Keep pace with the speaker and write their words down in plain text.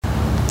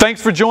Thanks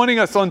for joining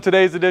us on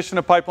today's edition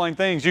of Pipeline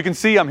Things. You can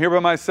see I'm here by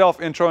myself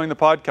introing the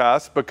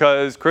podcast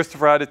because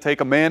Christopher had to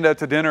take Amanda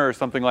to dinner or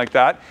something like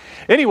that.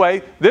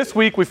 Anyway, this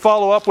week we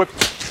follow up with...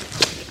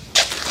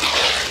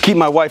 Keep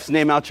my wife's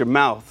name out your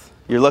mouth.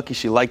 You're lucky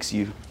she likes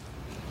you.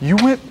 You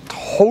went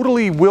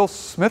totally Will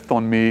Smith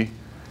on me.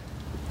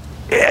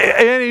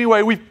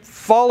 Anyway, we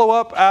follow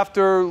up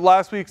after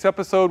last week's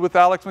episode with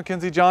Alex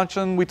McKenzie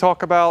Johnson. We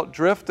talk about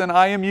drift and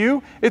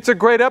IMU. It's a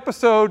great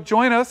episode.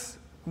 Join us.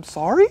 I'm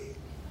sorry?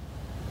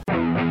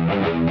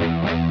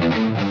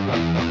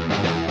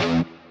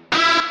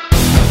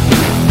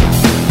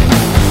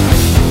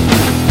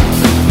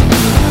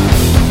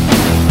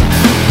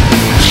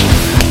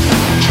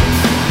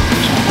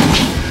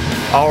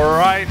 All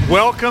right,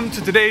 welcome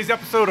to today's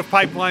episode of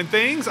Pipeline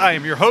Things. I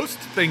am your host,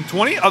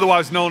 Thing20,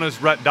 otherwise known as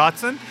Rhett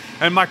Dotson,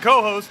 and my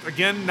co-host,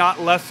 again,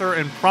 not lesser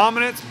in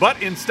prominence, but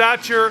in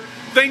stature,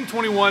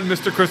 Thing21,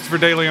 Mr. Christopher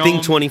DeLeon.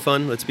 Thing20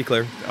 fun, let's be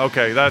clear.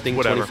 Okay, that's Thing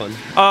whatever. 20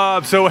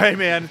 fun. So, hey,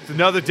 man, it's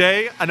another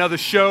day, another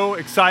show.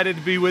 Excited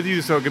to be with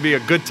you, so it could be a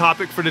good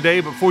topic for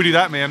today. But before we do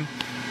that, man,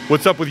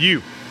 what's up with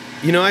you?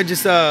 You know,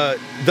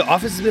 the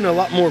office has been a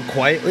lot more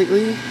quiet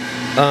lately.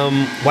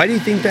 Why do you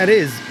think that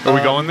is? Are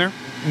we going there?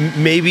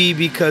 Maybe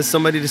because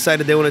somebody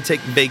decided they want to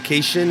take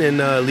vacation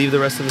and leave the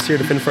rest of us here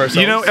to fend for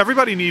ourselves. You know,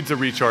 everybody needs a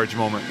recharge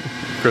moment,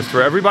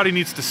 Christopher. Everybody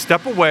needs to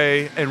step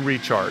away and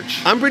recharge.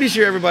 I'm pretty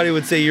sure everybody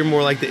would say you're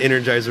more like the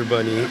Energizer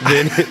Bunny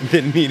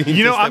than needing.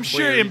 You know, to step I'm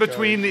sure away and in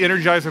between the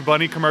Energizer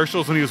Bunny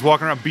commercials when he was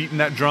walking around beating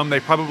that drum, they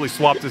probably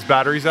swapped his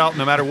batteries out,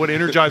 no matter what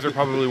Energizer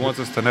probably wants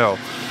us to know.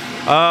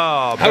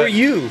 How are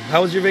you?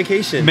 How was your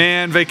vacation?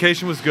 Man,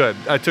 vacation was good.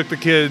 I took the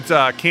kids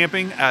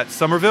camping at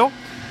Somerville,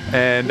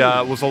 and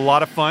it was a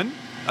lot of fun.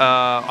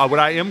 What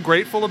I am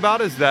grateful about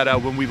is that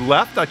when we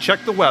left, I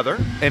checked the weather,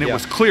 and it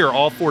was clear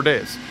all 4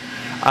 days.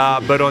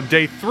 But on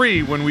day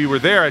 3, when we were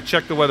there, I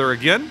checked the weather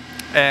again,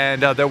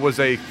 and there was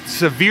a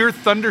severe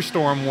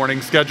thunderstorm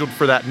warning scheduled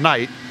for that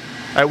night,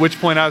 at which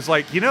point I was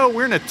like, you know,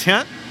 we're in a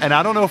tent, and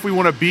I don't know if we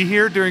want to be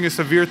here during a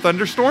severe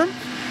thunderstorm.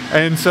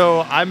 And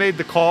so I made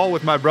the call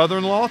with my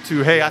brother-in-law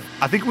to, hey,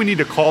 I think we need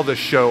to call this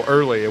show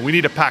early, and we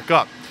need to pack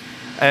up.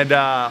 And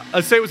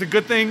I'd say it was a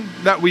good thing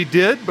that we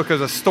did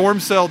because a storm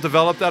cell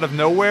developed out of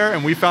nowhere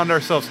and we found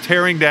ourselves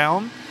tearing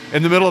down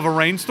in the middle of a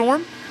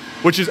rainstorm,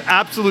 which is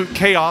absolute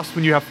chaos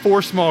when you have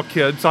 4 small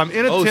kids. So I'm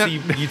in a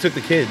tent. So you took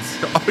the kids.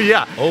 Oh,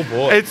 yeah. Oh,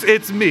 boy.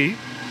 It's me.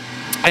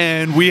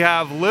 And we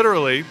have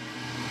literally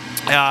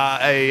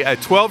a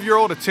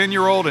 12-year-old, a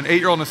 10-year-old, an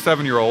 8-year-old, and a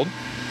 7-year-old.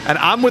 And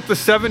I'm with the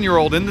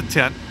 7-year-old in the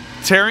tent,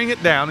 tearing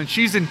it down, and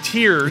she's in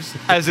tears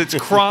as it's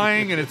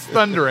crying and it's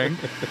thundering.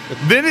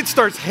 Then it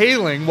starts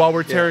hailing while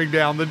we're tearing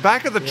down. The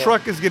back of the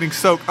truck is getting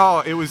soaked.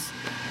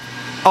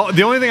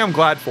 The only thing I'm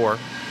glad for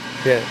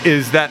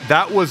is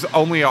that was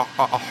only a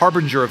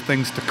harbinger of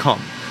things to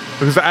come.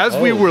 Because as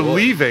we were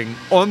leaving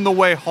on the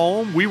way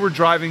home, we were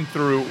driving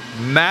through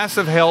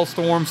massive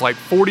hailstorms, like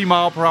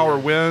 40-mile-per-hour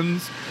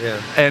winds. Yeah.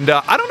 And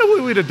I don't know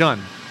what we'd have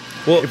done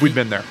if we'd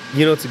been there.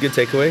 You know, it's a good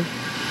takeaway.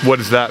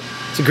 What is that?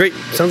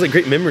 Sounds like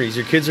great memories.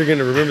 Your kids are going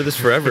to remember this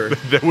forever.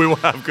 We will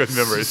have good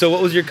memories. So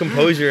what was your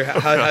composure?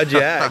 How'd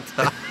you act?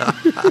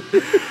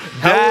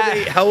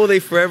 How will they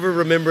forever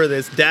remember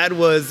this? Dad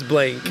was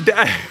blank.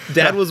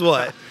 Dad was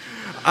what?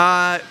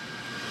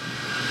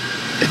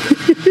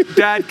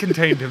 Dad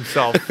contained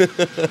himself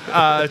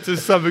to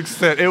some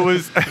extent. It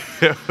was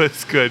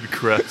good,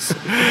 Chris.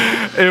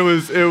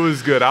 It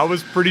was good. I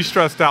was pretty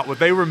stressed out. What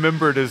they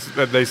remembered is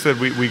that they said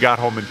we got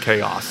home in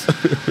chaos.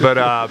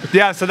 But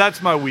so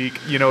that's my week.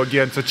 You know,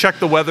 again, so check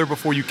the weather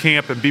before you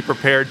camp and be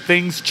prepared.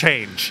 Things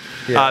change.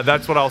 Yeah.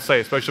 That's what I'll say,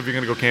 especially if you're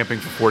going to go camping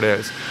for 4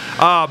 days.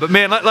 But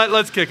man,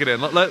 let's kick it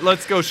in.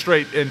 Let's go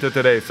straight into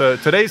today. So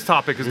today's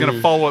topic is going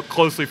to follow up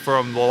closely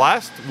from the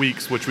last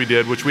week's, which we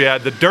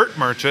had the Dirt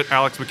Merchant,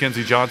 Alex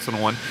McKenzie Johnson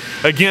one.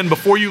 Again,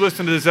 before you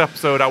listen to this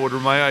episode, I would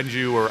remind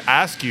you or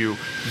ask you,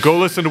 go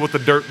listen to what the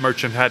Dirt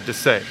Merchant had to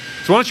say.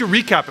 So why don't you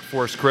recap it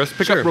for us, Chris?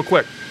 Pick up real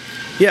quick.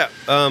 Yeah.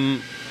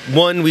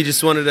 One, we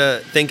just wanted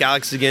to thank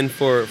Alex again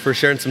for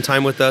sharing some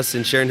time with us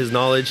and sharing his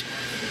knowledge.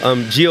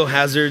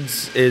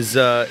 Geohazards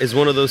is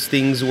one of those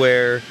things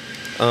where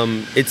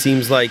it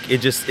seems like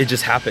it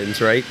just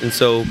happens, right? And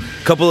so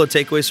a couple of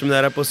takeaways from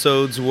that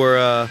episodes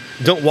were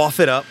don't waff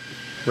it up.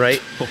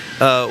 Right?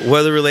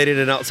 Weather related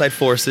and outside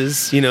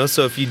forces, you know,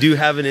 so if you do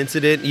have an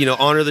incident, you know,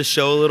 honor the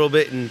show a little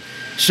bit and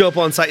show up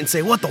on site and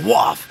say, what the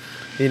waff?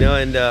 You know,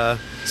 and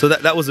so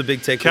that was a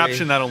big takeaway.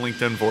 Caption that on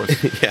LinkedIn for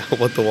us. Yeah,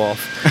 what the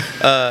waff.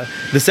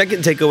 The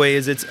second takeaway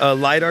is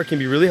LiDAR can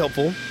be really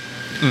helpful,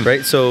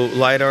 right? So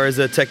LiDAR is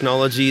a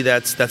technology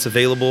that's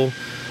available.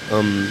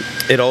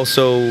 It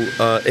also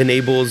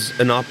enables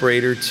an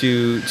operator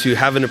to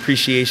have an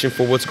appreciation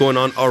for what's going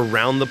on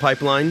around the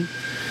pipeline.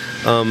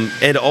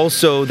 And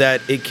also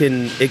that it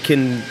can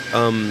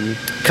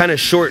kind of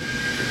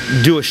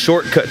do a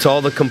shortcut to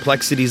all the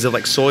complexities of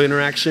like soil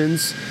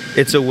interactions.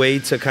 It's a way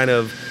to kind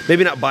of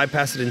maybe not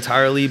bypass it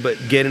entirely, but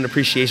get an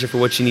appreciation for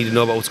what you need to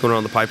know about what's going on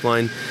in the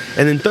pipeline.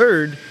 And then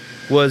third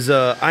was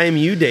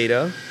IMU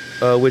data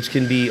which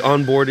can be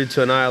onboarded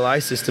to an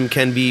ILI system,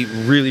 can be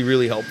really,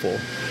 really helpful.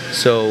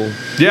 So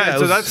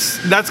so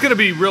that's going to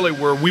be really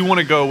where we want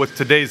to go with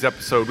today's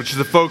episode, which is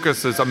the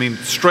focus is, I mean,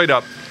 straight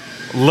up,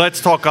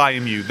 let's talk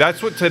IMU.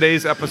 That's what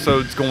today's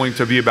episode is going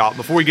to be about.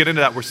 Before we get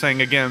into that, we're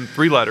saying again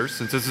 3 letters,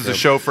 since this is a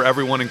show for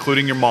everyone,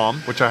 including your mom,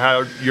 which I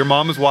had. Your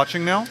mom is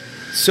watching now.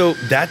 So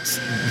that's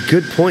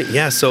good point.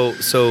 Yeah. So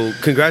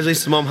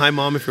congratulations to Mom. Hi,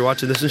 Mom, if you're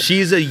watching this one.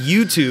 She's a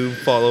YouTube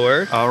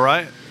follower. All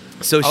right.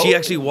 So she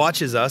actually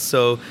watches us.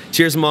 So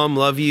cheers, Mom.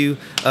 Love you.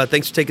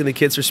 Thanks for taking the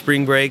kids for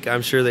spring break.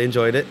 I'm sure they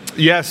enjoyed it.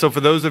 Yeah. So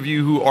for those of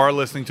you who are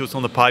listening to us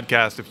on the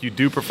podcast, if you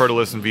do prefer to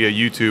listen via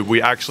YouTube,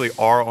 we actually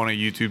are on a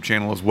YouTube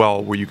channel as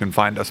well where you can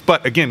find us.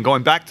 But again,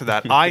 going back to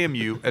that,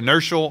 IMU,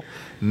 Inertial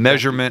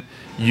Measurement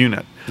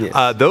Unit.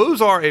 Yes.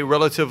 Those are a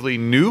relatively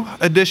new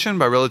addition,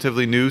 by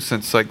relatively new,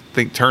 since I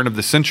think turn of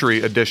the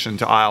century addition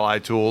to ILI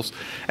tools.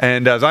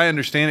 And as I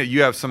understand it,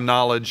 you have some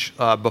knowledge.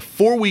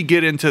 Before we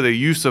get into the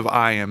use of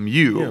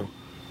IMU,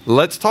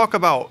 let's talk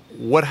about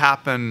what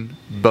happened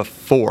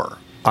before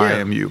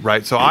IMU,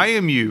 right? So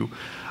IMU,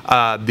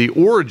 the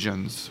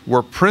origins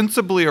were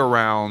principally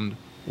around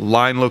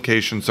line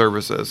location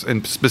services,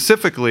 and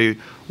specifically,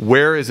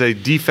 where is a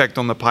defect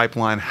on the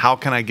pipeline? How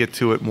can I get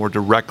to it more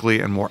directly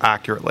and more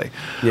accurately?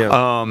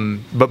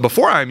 But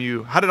before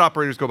IMU, how did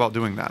operators go about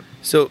doing that?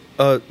 So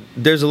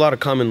there's a lot of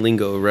common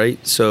lingo,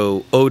 right?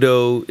 So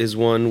odo is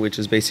one, which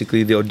is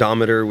basically the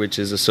odometer, which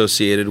is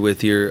associated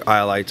with your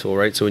ILI tool,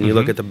 right? So when you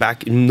look at the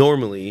back,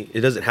 normally,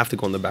 it doesn't have to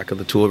go on the back of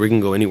the tool. We can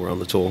go anywhere on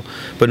the tool.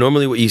 But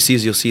normally what you see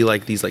is you'll see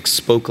like these like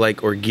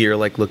spoke-like or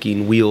gear-like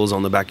looking wheels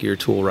on the back of your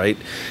tool, right?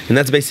 And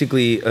that's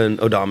basically an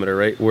odometer,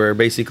 right? Where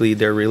basically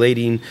they're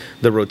relating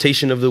the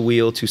rotation of the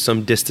wheel to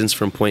some distance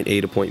from point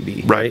A to point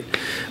B, right?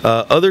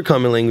 Other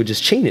common language is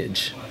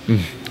chainage,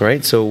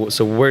 right? So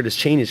where does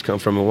chainage come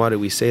from, and why do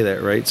we say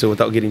that, right? So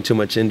without getting too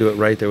much into it,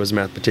 right, there was a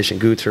mathematician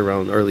Goethe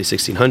around early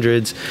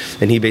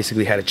 1600s, and he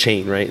basically had a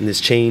chain, right? And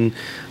this chain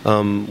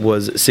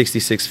was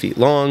 66 feet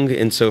long,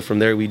 and so from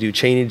there we do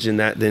chainage, and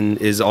that then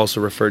is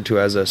also referred to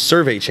as a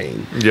survey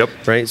chain.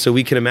 Right? So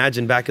we can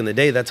imagine back in the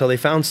day, that's how they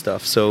found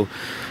stuff. So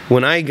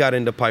when I got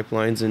into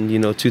pipelines in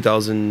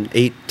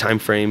 2008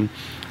 timeframe,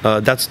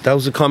 that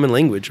was a common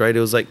language, right? It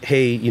was like,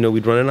 hey,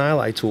 we'd run an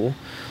ILI tool,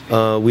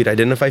 we'd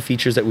identify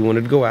features that we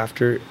wanted to go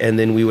after, and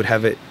then we would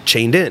have it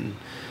chained in.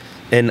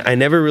 And I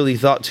never really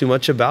thought too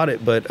much about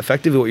it, but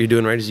effectively what you're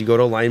doing, right, is you go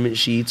to alignment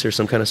sheets or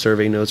some kind of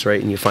survey notes, right,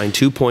 and you find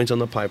 2 points on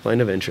the pipeline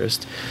of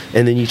interest,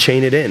 and then you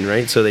chain it in,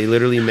 right? So they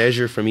literally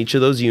measure from each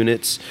of those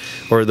units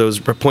or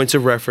those points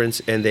of reference,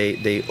 and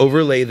they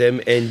overlay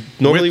them, and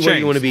normally where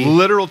you want to be...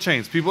 Literal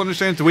chains. People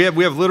understand? Do we have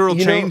literal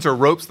chains or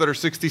ropes that are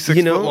 66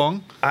 foot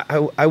long?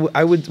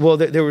 I would... Well,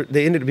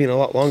 they ended up being a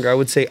lot longer. I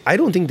would say I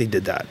don't think they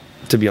did that,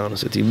 to be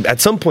honest with you. At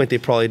some point they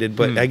probably did,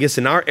 but I guess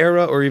in our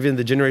era or even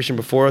the generation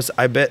before us,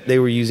 I bet they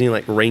were using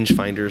like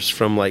rangefinders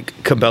from like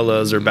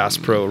Cabela's or Bass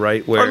Pro,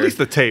 right? Or at least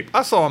the tape.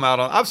 I've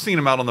seen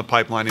them out on the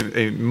pipeline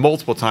in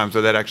multiple times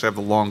where they'd actually have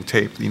the long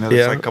tape,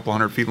 that's like a couple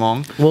hundred feet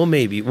long. Well,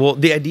 maybe. Well,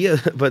 the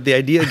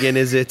idea again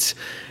is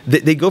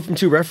they go from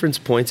 2 reference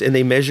points and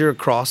they measure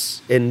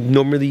across, and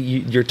normally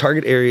your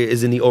target area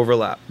is in the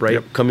overlap,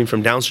 right? Coming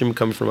from downstream,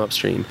 coming from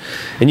upstream.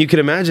 And you can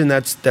imagine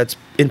that's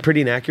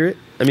pretty inaccurate.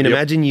 I mean,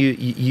 imagine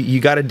you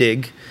got to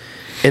dig,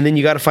 and then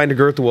you got to find a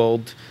girth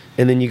weld,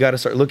 and then you got to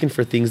start looking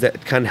for things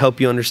that kind of help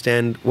you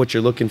understand what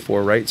you're looking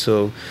for, right?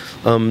 So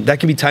that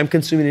can be time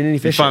consuming and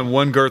inefficient. You find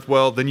one girth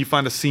weld, then you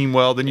find a seam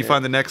weld, then you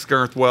find the next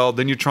girth weld,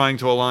 then you're trying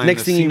to align.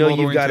 Next thing you know,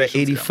 you've got an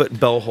 80-foot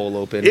bell hole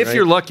open. If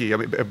you're lucky, I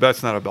mean,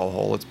 that's not a bell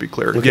hole. Let's be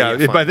clear.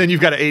 Okay, by then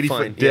you've got an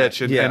 80-foot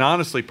ditch, and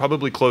honestly,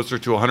 probably closer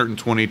to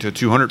 120 to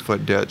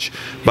 200-foot ditch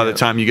by the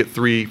time you get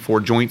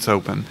 3-4 joints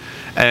open.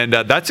 And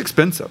that's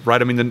expensive, right?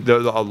 I mean,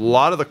 a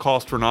lot of the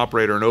cost for an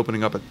operator in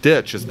opening up a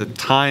ditch is the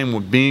time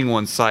of being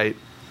on site,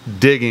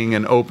 digging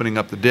and opening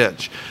up the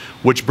ditch,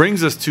 which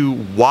brings us to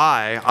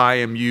why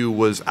IMU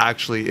was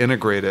actually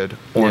integrated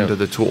onto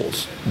the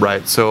tools,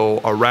 right? So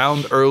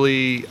around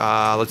early,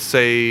 let's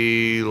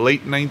say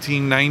late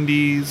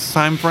 1990s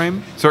time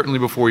frame, certainly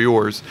before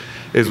yours,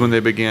 is when they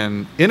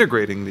began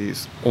integrating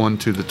these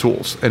onto the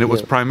tools. And it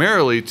was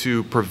primarily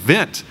to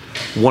prevent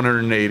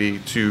 180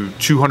 to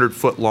 200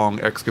 foot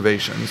long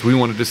excavations. We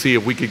wanted to see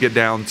if we could get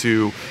down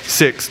to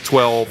 6,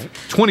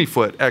 12, 20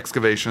 foot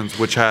excavations,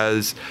 which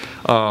has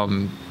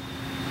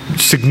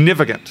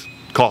significant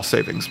cost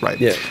savings,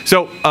 right?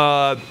 So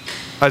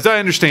as I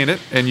understand it,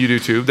 and you do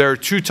too, there are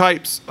 2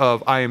 types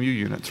of IMU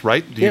units,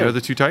 right? Do you know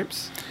the 2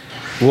 types?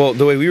 Well,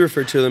 the way we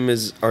refer to them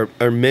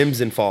are MEMS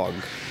and FOG.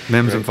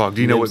 MEMS and FOG.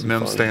 Do you know what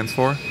MEMS stands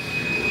for?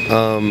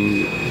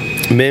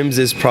 MEMS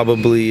is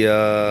probably...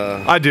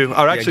 I do.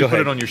 I would actually put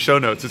it on your show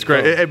notes. It's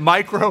great. A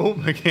micro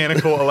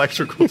mechanical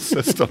electrical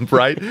system,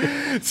 right?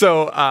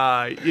 So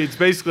it's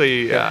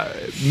basically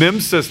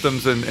MEMS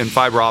systems and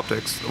fiber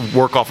optics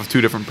work off of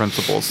 2 different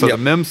principles. So the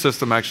MEMS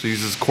system actually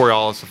uses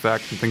Coriolis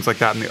effect and things like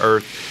that in the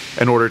earth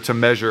in order to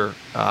measure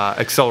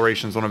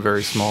accelerations on a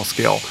very small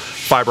scale.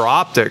 Fiber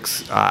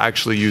optics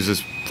actually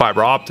uses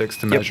fiber optics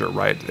to measure,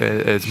 right?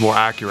 It's more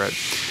accurate.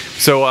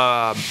 So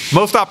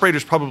most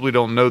operators probably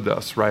don't know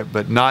this, right?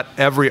 But not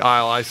every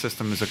ILI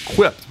system is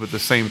equipped with the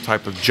same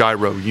type of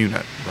gyro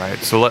unit, right?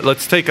 So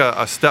let's take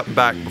a step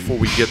back before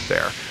we get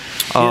there.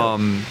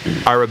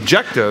 Our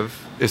objective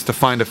is to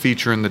find a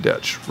feature in the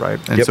ditch, right?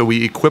 And so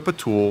we equip a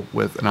tool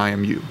with an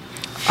IMU.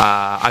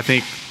 I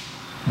think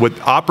what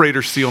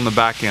operators see on the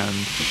back end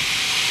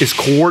is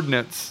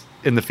coordinates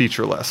in the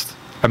feature list.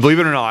 And believe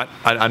it or not,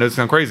 I know it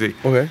sounds crazy.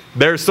 Okay.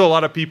 There's still a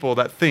lot of people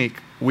that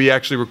think we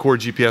actually record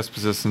GPS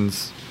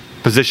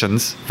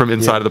positions from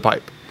inside of the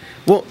pipe.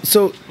 Well,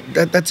 so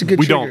that's a good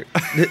trigger.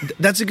 We don't.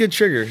 That's a good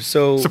trigger.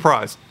 So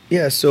surprise.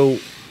 Yeah. So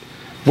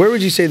where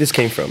would you say this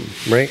came from,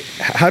 right?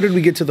 How did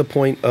we get to the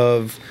point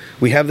of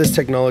we have this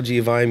technology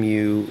of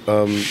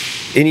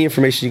IMU? Any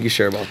information you can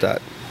share about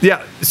that?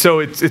 Yeah, so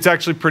it's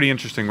actually pretty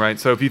interesting, right?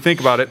 So if you think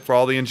about it, for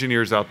all the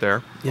engineers out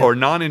there, or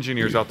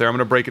non-engineers out there, I'm going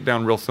to break it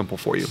down real simple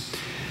for you.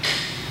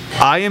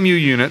 IMU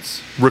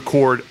units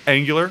record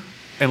angular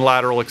and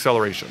lateral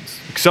accelerations.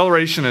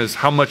 Acceleration is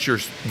how much your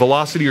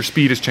velocity or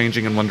speed is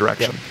changing in one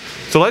direction.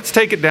 So let's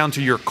take it down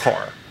to your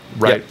car,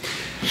 right?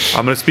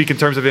 I'm going to speak in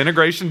terms of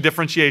integration,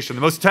 differentiation,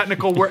 the most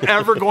technical we're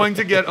ever going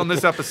to get on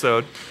this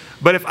episode.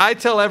 But if I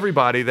tell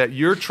everybody that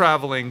you're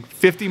traveling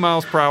 50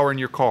 miles per hour in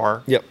your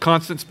car,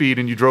 constant speed,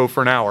 and you drove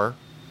for an hour,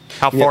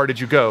 how far did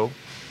you go?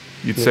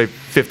 You'd say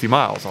 50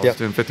 miles. I was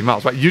doing 50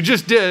 miles. Right? You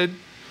just did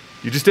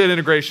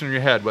integration in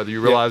your head, whether you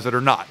realize it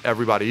or not.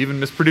 Everybody, even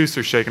Miss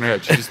Producer's shaking her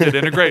head. She just did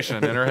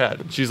integration in her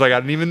head. She's like, I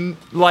didn't even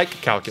like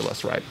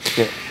calculus, right?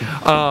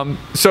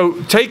 So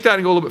take that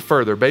and go a little bit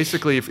further.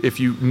 Basically, if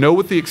you know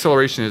what the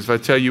acceleration is, if I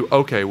tell you,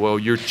 okay, well,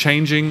 you're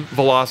changing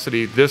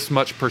velocity this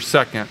much per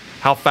second,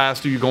 how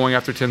fast are you going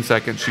after 10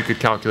 seconds? You could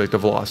calculate the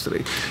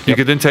velocity. You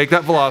could then take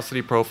that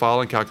velocity profile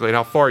and calculate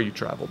how far you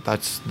traveled.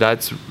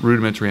 That's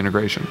rudimentary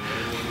integration.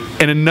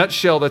 In a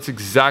nutshell, that's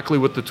exactly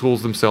what the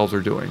tools themselves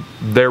are doing.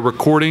 They're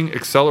recording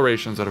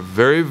accelerations at a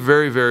very,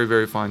 very, very,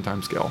 very fine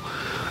time scale.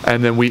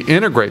 And then we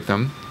integrate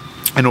them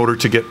in order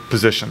to get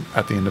position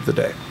at the end of the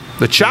day.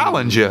 The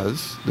challenge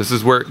is, this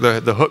is where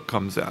the hook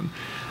comes in.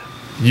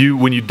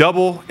 When you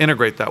double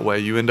integrate that way,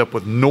 you end up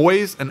with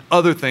noise and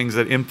other things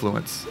that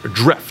influence or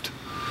drift.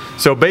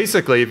 So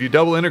basically, if you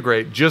double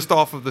integrate just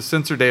off of the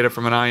sensor data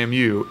from an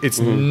IMU, it's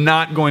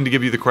not going to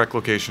give you the correct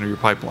location of your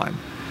pipeline.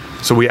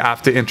 So we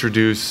have to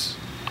introduce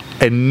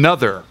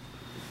another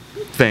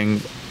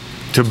thing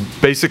to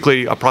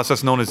basically a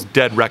process known as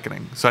dead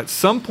reckoning. So at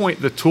some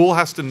point, the tool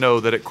has to know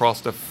that it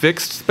crossed a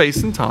fixed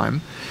space and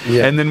time.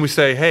 And then we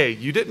say, hey,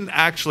 you didn't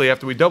actually,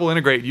 after we double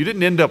integrate, you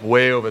didn't end up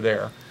way over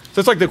there. So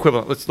it's like the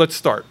equivalent. Let's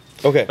start.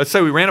 Okay. Let's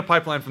say we ran a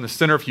pipeline from the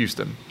center of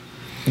Houston.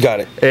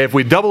 Got it. If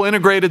we double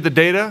integrated the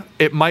data,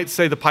 it might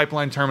say the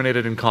pipeline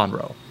terminated in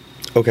Conroe.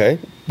 Okay.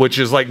 Which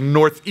is like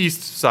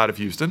northeast side of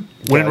Houston.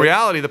 When in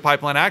reality, the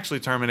pipeline actually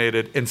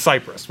terminated in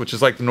Cypress, which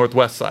is like the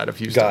northwest side of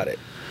Houston. Got it.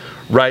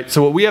 Right.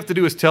 So what we have to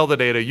do is tell the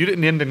data, you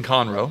didn't end in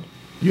Conroe.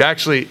 You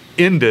actually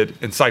ended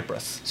in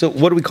Cypress. So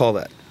what do we call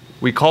that?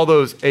 We call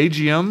those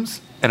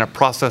AGMs and a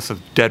process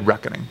of dead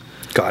reckoning.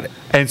 Got it.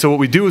 And so what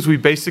we do is we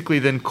basically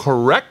then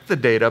correct the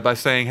data by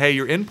saying, hey,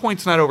 your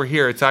endpoint's not over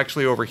here, it's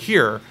actually over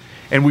here.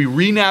 And we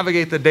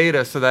re-navigate the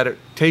data so that it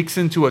takes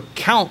into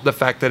account the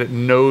fact that it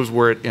knows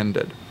where it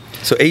ended.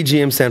 So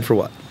AGM stand for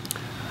what?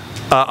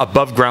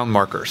 Above ground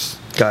markers.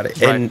 Got it.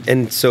 Right.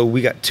 And so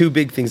we got two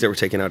big things that we're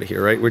taking out of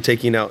here, right? We're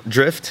taking out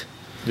drift.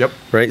 Yep.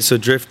 Right. So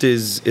drift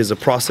is a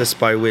process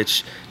by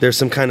which there's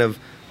some kind of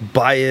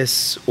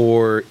bias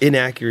or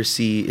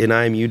inaccuracy in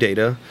IMU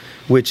data,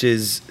 which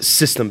is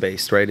system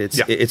based, right?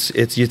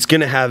 It's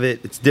going to have it.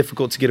 It's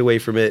difficult to get away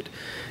from it,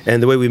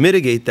 and the way we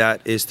mitigate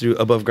that is through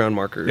above ground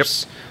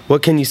markers. Yep.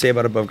 What can you say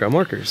about above ground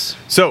markers?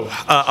 So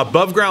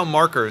above ground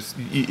markers,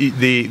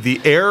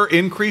 the error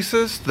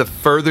increases the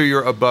further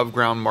your above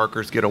ground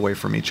markers get away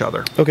from each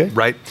other. Okay.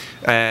 Right.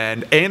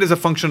 And as a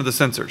function of the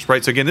sensors,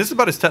 right? So again, this is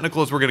about as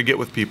technical as we're going to get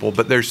with people,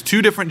 but there's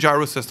two different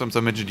gyro systems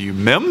I mentioned to you: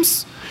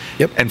 MEMS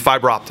and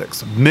fiber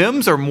optics.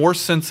 MEMS are more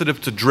sensitive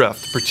to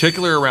drift,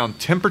 particularly around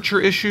temperature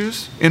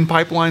issues in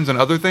pipelines and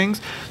other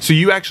things. So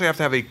you actually have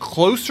to have a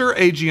closer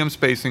AGM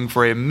spacing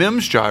for a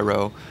MEMS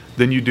gyro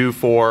than you do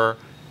for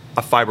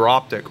a fiber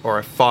optic or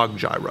a fog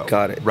gyro.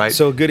 Got it. Right.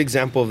 So a good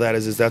example of that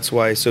is that's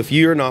why. So if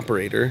you're an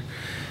operator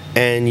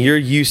and you're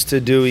used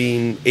to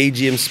doing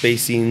AGM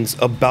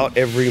spacings about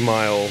every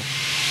mile,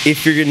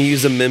 if you're going to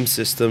use a MEMS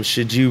system,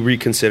 should you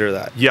reconsider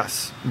that?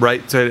 Yes,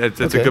 right. So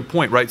that's a good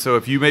point, right? So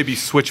if you maybe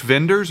switch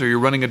vendors or you're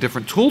running a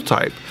different tool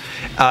type,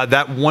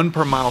 that 1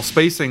 per mile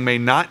spacing may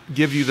not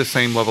give you the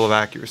same level of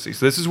accuracy.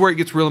 So this is where it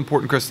gets real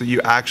important, Chris, that you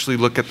actually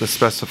look at the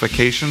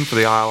specification for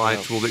the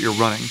ILI tool that you're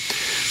running.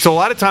 So a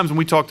lot of times when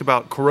we talked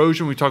about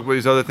corrosion, we talked about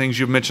these other things,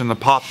 you've mentioned the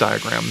POP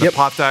diagram. The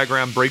POP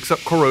diagram breaks up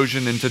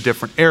corrosion into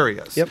different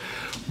areas.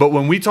 But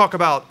when we talk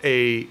about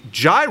a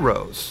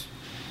gyros,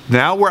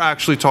 now we're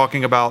actually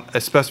talking about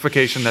a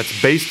specification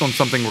that's based on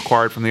something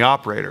required from the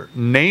operator,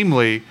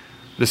 namely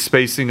the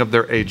spacing of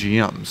their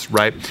AGMs,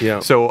 right?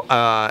 So,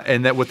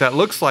 and that what that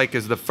looks like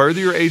is the further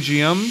your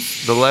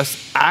AGMs, the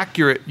less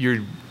accurate your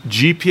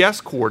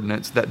GPS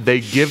coordinates that they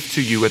give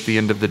to you at the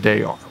end of the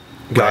day are.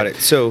 Got it.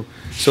 So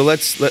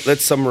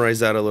let's summarize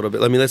that a little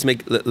bit.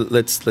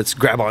 Let's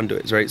grab onto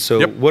it, right?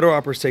 So what do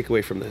operators take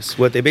away from this?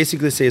 What they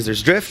basically say is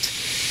there's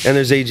drift and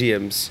there's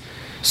AGMs.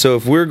 So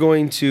if we're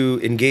going to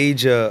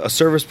engage a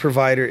service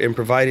provider in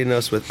providing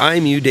us with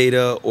IMU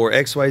data or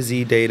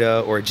XYZ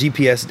data or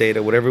GPS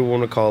data, whatever we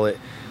want to call it,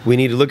 we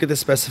need to look at the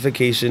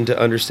specification to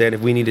understand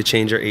if we need to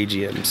change our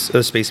AGMs,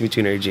 the spacing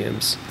between our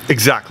AGMs.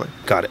 Exactly.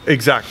 Got it.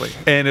 Exactly.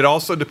 And it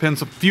also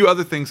depends, a few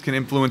other things can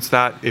influence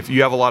that. If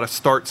you have a lot of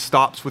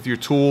start-stops with your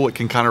tool, it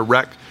can kind of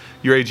wreck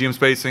your AGM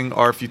spacing,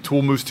 or if your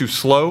tool moves too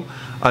slow,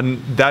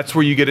 that's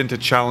where you get into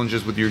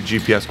challenges with your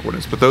GPS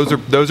coordinates. But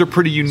those are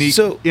pretty unique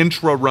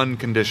intra-run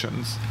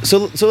conditions.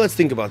 So let's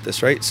think about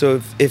this, right?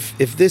 So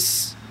if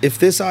this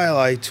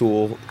ILI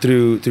tool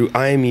through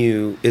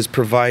IMU is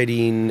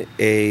providing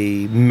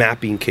a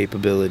mapping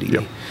capability,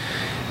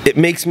 it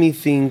makes me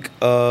think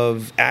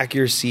of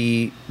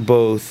accuracy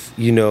both,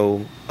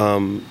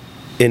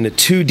 in a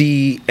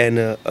 2D and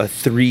a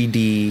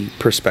 3D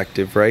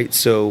perspective, right?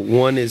 So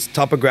one is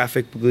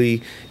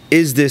topographically,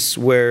 is this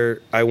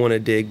where I want to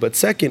dig? But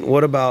second,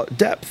 what about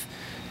depth?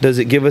 Does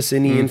it give us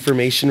any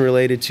information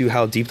related to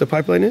how deep the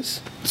pipeline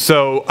is?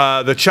 So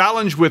the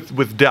challenge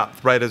with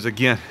depth, right, is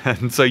again,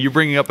 and so you're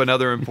bringing up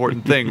another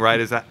important thing, right,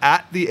 is that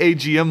at the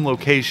AGM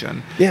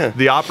location,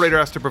 the operator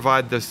has to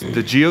provide the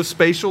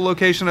geospatial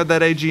location of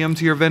that AGM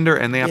to your vendor,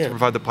 and they have to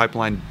provide the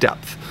pipeline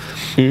depth.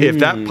 If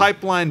that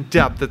pipeline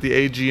depth at the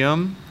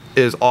AGM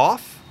is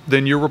off,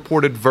 then your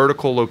reported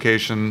vertical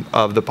location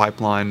of the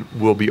pipeline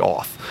will be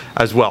off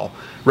as well.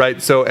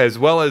 Right, so as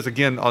well as,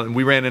 again,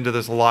 we ran into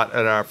this a lot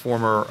at our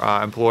former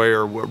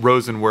employer,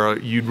 Rosen, where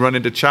you'd run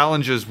into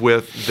challenges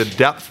with the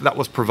depth that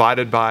was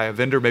provided by a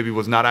vendor maybe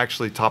was not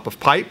actually top of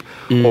pipe,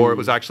 or it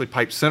was actually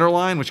pipe center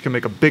line, which can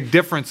make a big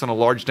difference in a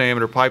large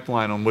diameter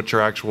pipeline on what your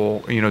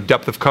actual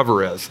depth of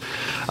cover is.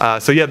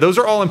 So yeah, those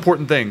are all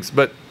important things.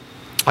 But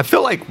I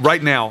feel like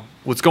right now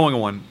what's going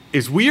on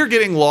is we are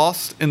getting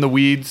lost in the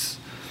weeds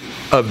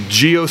of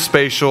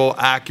geospatial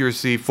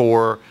accuracy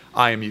for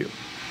IMU.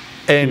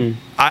 And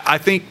I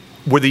think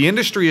where the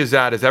industry is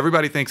at is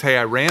everybody thinks, hey,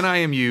 I ran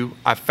IMU,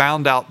 I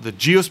found out the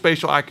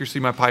geospatial accuracy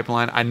of my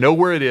pipeline, I know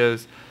where it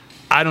is,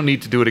 I don't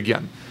need to do it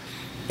again.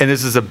 And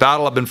this is a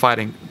battle I've been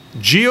fighting.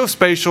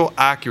 Geospatial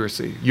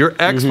accuracy, your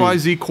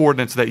XYZ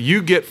coordinates that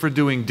you get for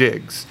doing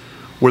digs,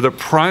 were the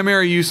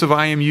primary use of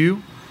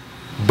IMU,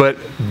 but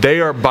they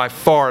are by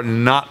far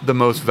not the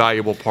most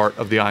valuable part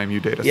of the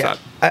IMU data set.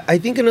 I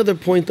think another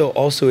point, though,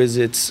 also is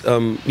it's,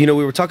 we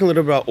were talking a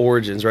little bit about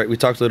origins, right? We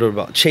talked a little bit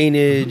about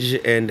chainage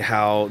and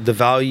how the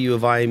value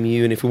of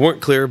IMU, and if we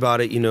weren't clear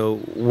about it,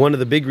 one of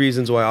the big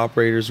reasons why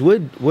operators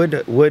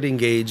would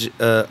engage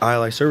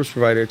ILI service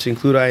provider to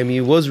include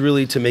IMU was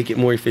really to make it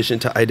more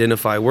efficient to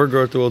identify where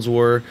growth roads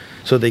were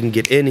so they can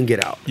get in and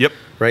get out. Yep.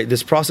 Right?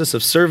 This process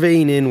of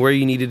surveying in where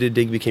you needed to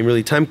dig became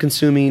really time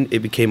consuming.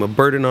 It became a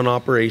burden on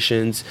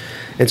operations.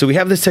 And so we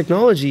have this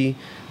technology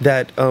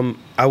that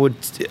I would,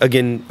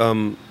 again,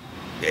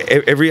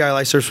 every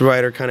ILI service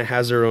provider kind of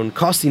has their own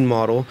costing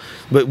model,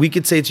 but we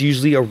could say it's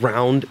usually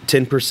around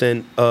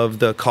 10% of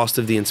the cost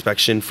of the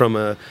inspection from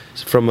an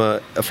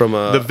ILI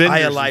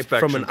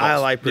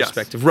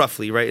perspective,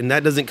 roughly, right? And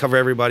that doesn't cover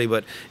everybody,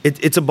 but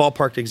it's a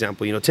ballparked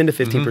example, 10 to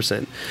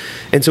 15%.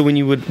 And so when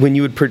you would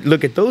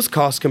look at those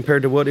costs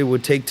compared to what it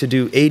would take to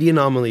do 80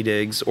 anomaly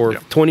digs or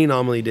 20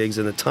 anomaly digs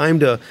and the time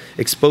to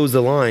expose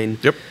the line,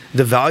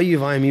 the value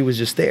of IMU was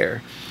just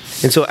there.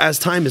 And so as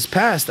time has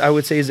passed, I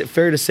would say, is it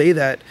fair to say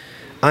that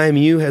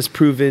IMU has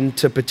proven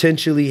to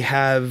potentially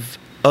have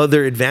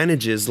other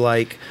advantages,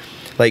 like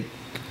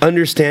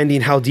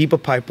understanding how deep a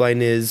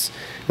pipeline is,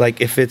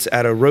 like if it's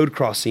at a road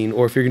crossing,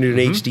 or if you're going to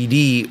do an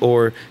HDD,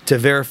 or to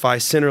verify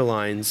center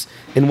lines.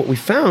 And what we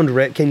found,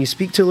 Rhett, can you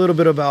speak to a little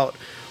bit about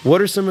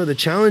what are some of the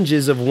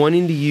challenges of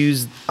wanting to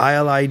use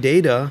ILI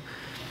data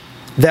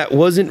that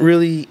wasn't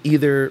really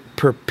either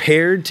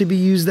prepared to be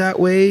used that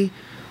way,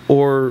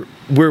 or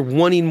we're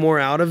wanting more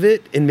out of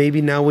it, and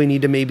maybe now we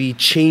need to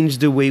change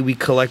the way we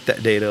collect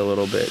that data a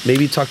little bit.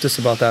 Maybe talk to us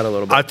about that a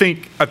little bit. I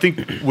think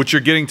what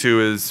you're getting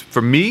to is,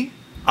 for me,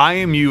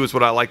 IMU is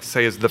what I like to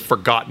say is the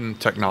forgotten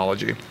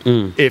technology.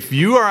 If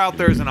you are out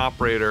there as an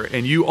operator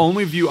and you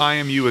only view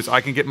IMU as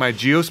I can get my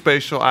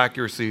geospatial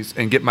accuracies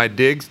and get my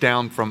digs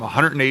down from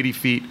 180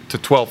 feet to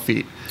 12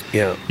 feet,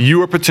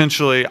 you are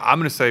potentially, I'm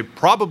going to say,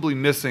 probably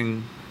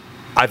missing,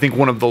 I think,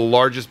 one of the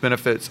largest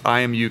benefits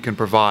IMU can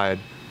provide,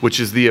 which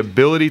is the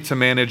ability to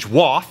manage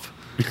WAF,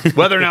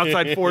 weather and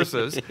outside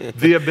forces,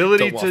 the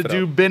ability to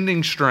do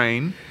bending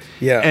strain,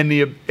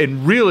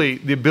 and really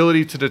the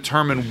ability to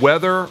determine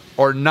whether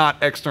or not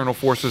external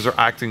forces are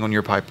acting on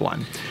your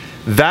pipeline.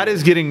 That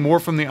is getting more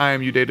from the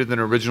IMU data than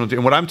original data.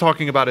 And what I'm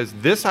talking about is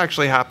this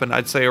actually happened,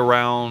 I'd say,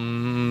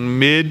 around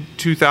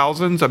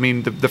mid-2000s. I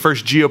mean, the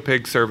first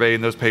GeoPig survey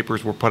and those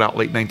papers were put out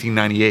late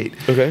 1998.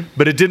 Okay.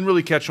 But it didn't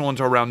really catch on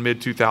until around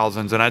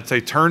mid-2000s. And I'd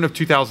say turn of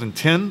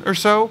 2010 or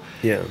so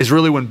is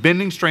really when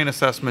bending strain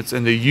assessments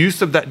and the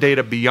use of that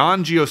data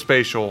beyond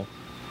geospatial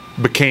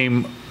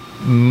became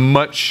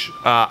much,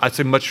 I'd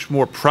say much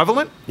more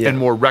prevalent Yeah. and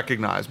more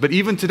recognized. But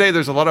even today,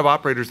 there's a lot of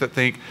operators that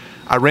think,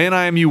 I ran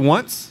IMU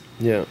once,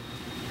 Yeah.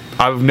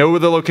 I know where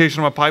the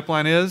location of my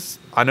pipeline is,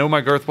 I know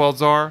my girth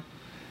welds are.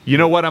 You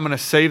know what? I'm going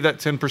to save that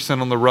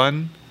 10% on the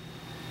run.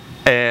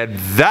 And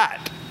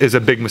that is a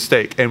big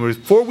mistake. And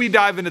before we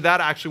dive into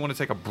that, I actually want to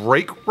take a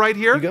break right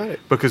here. You got it.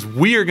 Because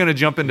we are going to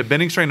jump into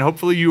bending strain.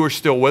 Hopefully you are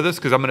still with us,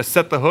 because I'm going to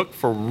set the hook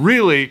for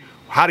really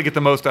how to get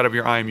the most out of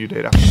your IMU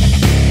data.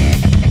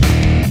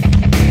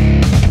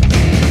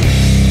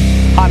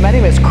 Hi, my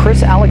name is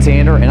Chris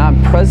Alexander, and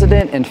I'm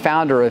president and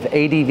founder of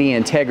ADV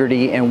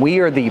Integrity, and we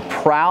are the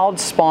proud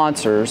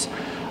sponsors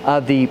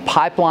of the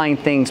Pipeline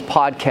Things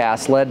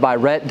podcast led by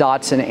Rhett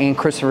Dotson and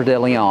Christopher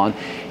DeLeon.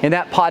 In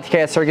that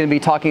podcast, they're going to be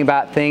talking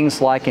about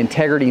things like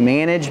integrity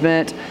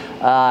management,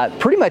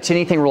 pretty much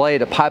anything related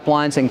to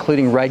pipelines,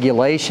 including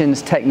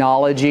regulations,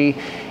 technology,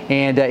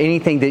 and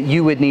anything that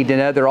you would need to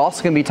know. They're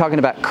also going to be talking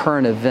about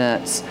current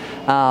events.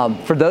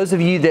 For those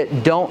of you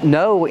that don't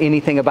know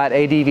anything about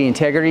ADV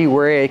Integrity,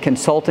 we're a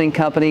consulting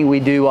company. We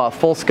do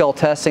full-scale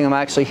testing. I'm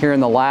actually here in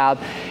the lab,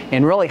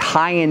 and really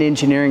high-end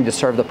engineering to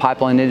serve the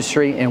pipeline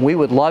industry. And we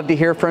would love to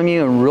hear from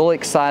you, and really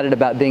excited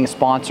about being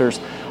sponsors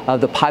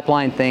of the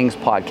Pipeline Things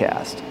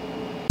podcast.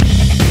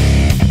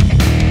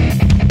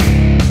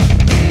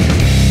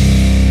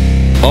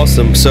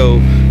 Awesome.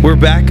 So we're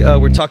back.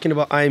 We're talking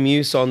about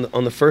IMU. So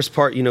on the first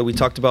part, we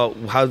talked about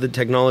how the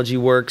technology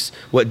works,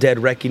 what dead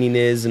reckoning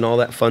is, and all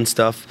that fun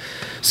stuff.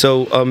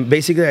 So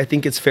basically, I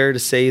think it's fair to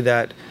say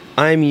that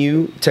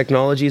IMU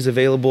technology is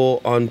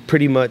available on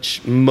pretty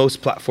much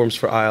most platforms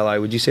for ILI.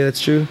 Would you say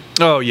that's true?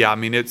 Oh, yeah. I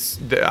mean,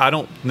 I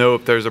don't know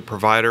if there's a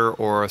provider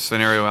or a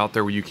scenario out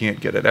there where you can't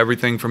get it.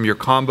 Everything from your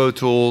combo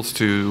tools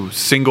to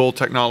single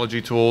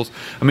technology tools.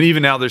 I mean,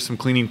 even now there's some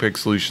cleaning pig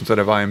solutions that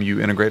have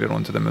IMU integrated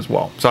onto them as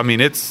well. So, I mean,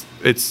 it's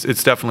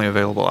definitely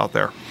available out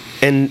there.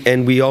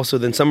 And we also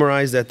then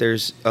summarize that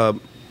there's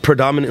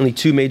predominantly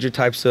two major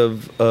types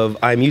of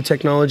IMU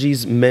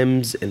technologies,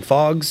 MEMS and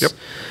FOGs. Yep.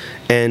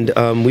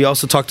 And we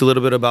also talked a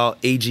little bit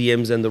about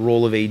AGMs and the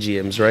role of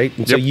AGMs, right?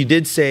 And so you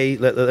did say,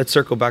 let's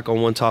circle back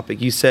on one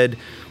topic. You said,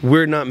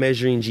 we're not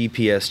measuring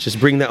GPS. Just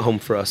bring that home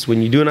for us.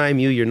 When you do an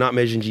IMU, you're not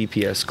measuring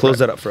GPS. Close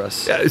that up for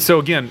us. So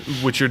again,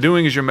 what you're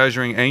doing is you're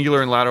measuring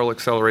angular and lateral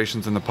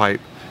accelerations in the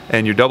pipe,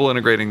 and you're double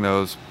integrating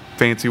those,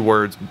 fancy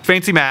words,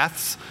 fancy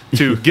maths,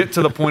 to get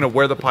to the point of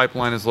where the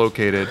pipeline is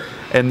located.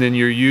 And then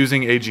you're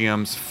using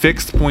AGMs,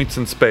 fixed points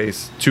in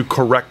space, to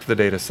correct the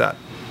data set.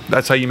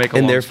 That's how you make a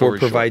long story short. And therefore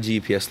provide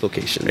GPS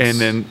locations. And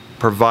then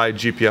provide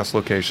GPS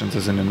locations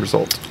as an end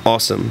result.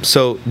 Awesome.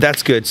 So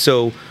that's good.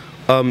 So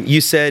you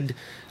said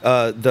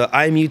the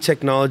IMU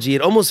technology,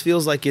 it almost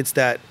feels like it's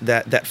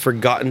that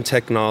forgotten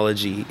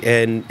technology.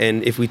 And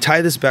if we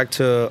tie this back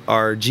to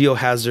our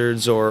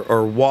geohazards or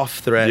WAF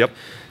threat,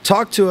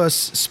 talk to us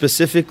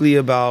specifically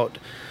about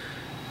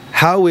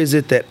how is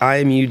it that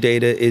IMU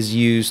data is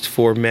used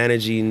for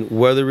managing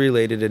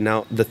weather-related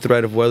and the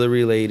threat of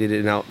weather-related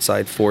and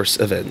outside force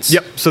events?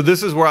 Yep. So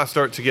this is where I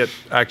start to get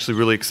actually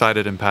really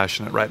excited and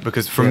passionate, right?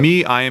 Because for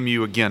me,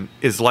 IMU, again,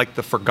 is like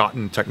the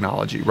forgotten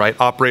technology, right?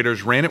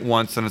 Operators ran it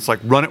once, and it's like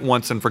run it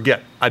once and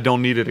forget. I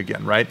don't need it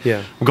again, right?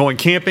 Yeah. I'm going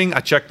camping. I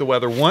checked the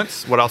weather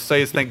once. What I'll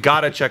say is, thank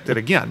God I checked it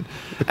again.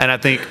 And I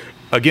think,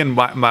 again,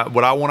 what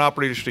I want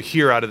operators to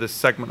hear out of this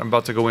segment I'm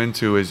about to go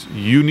into is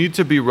you need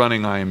to be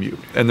running IMU.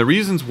 And the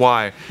reasons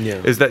why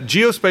is that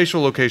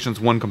geospatial location is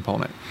one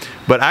component.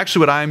 But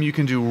actually what IMU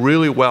can do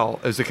really well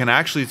is it can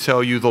actually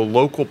tell you the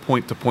local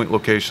point-to-point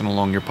location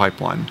along your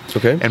pipeline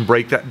and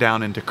break that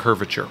down into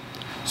curvature.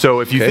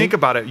 So if you think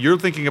about it, you're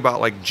thinking about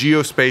like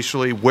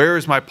geospatially, where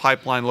is my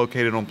pipeline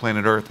located on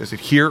planet Earth? Is it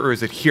here or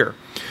is it here?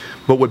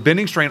 But what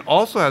bending strain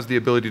also has the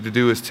ability to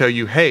do is tell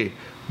you, hey,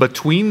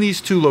 between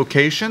these two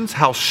locations,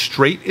 how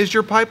straight is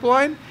your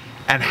pipeline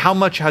and how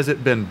much has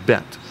it been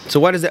bent? So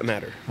why does that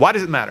matter? Why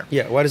does it matter?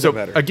 Yeah, why does it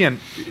matter? Again,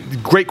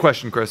 great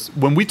question, Chris.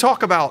 When we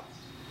talk about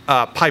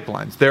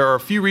pipelines, there are a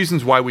few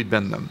reasons why we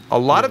bend them. A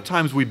lot of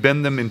times we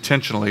bend them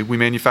intentionally. We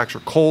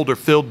manufacture cold or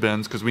filled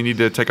bends because we need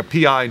to take a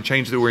PI and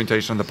change the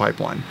orientation of the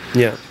pipeline.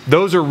 Yeah.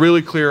 Those are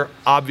really clear,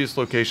 obvious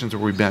locations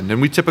where we bend.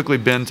 And we typically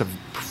bend to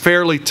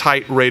fairly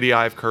tight radii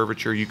of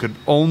curvature you could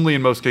only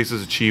in most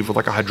cases achieve with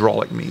like a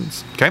hydraulic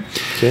means. Okay.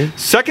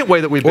 Second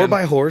way that we bend. Or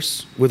by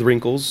horse with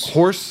wrinkles.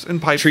 Horse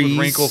and pipes with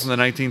wrinkles in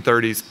the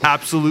 1930s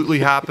absolutely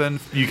happened.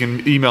 You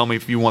can email me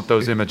if you want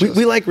those images.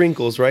 We like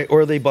wrinkles, right?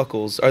 Or are they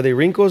buckles? Are they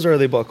wrinkles or are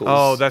they buckles?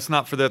 Oh, that's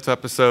not for this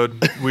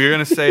episode. We're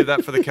going to save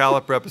that for the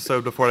caliper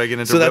episode before I get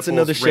into So that's ripples,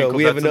 another show. wrinkles.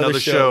 We have That's another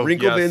show.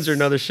 Wrinkle Yes. bins are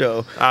another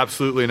show.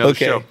 Absolutely another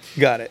show. Okay,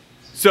 got it.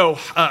 So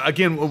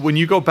again, when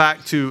you go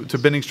back to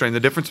bending strain, the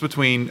difference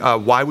between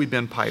why we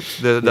bend pipes,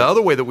 the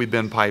other way that we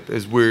bend pipe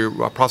is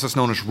we're a process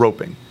known as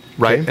roping,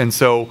 right? Okay. And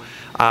so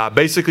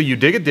basically you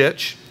dig a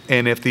ditch,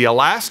 and if the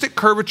elastic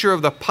curvature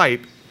of the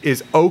pipe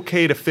is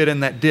okay to fit in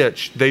that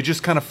ditch. They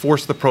just kind of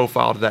force the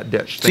profile to that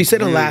ditch. So you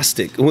said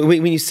elastic.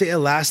 When you say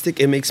elastic,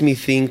 it makes me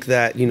think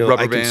that, you know,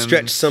 Rubber I can bands.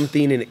 stretch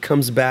something and it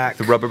comes back.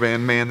 The rubber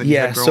band man that you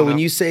had growing so when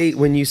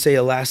up. you say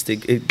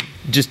elastic,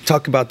 just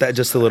talk about that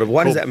just a little bit.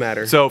 Why does that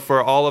matter? So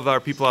for all of our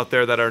people out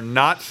there that are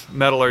not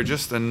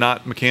metallurgists and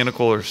not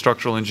mechanical or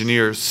structural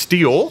engineers,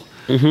 steel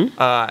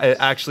it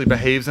actually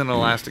behaves in an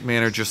elastic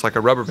manner just like a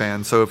rubber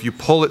band. So if you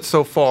pull it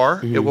so far,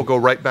 it will go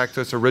right back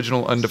to its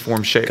original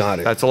undeformed shape. Got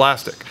it. That's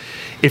elastic.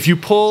 If you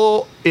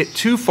pull it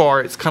too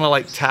far, it's kind of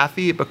like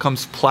taffy. It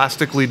becomes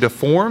plastically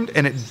deformed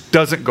and it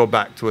doesn't go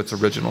back to its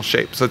original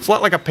shape. So it's a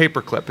lot like a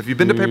paper clip. If you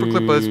bend a paper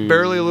clip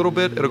barely a little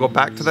bit, it'll go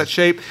back to that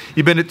shape.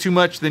 You bend it too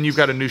much, then you've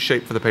got a new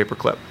shape for the paper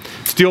clip.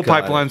 Steel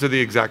pipelines are the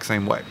exact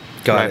same way.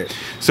 Got it.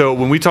 So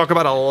when we talk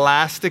about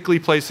elastically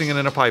placing it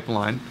in a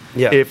pipeline,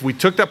 if we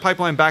took that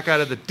pipeline back out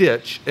of the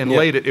ditch and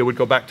laid it, it would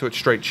go back to its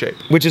straight shape.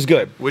 Which is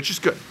good. Which is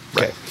good.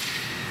 Right.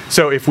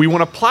 So if we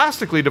want to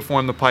plastically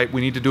deform the pipe, we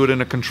need to do it in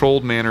a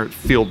controlled manner at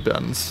field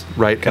bends,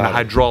 right? And a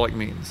hydraulic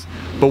means.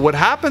 But what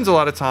happens a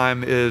lot of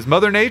time is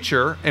Mother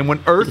Nature, and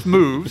when Earth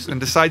moves and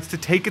decides to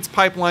take its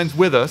pipelines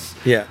with us,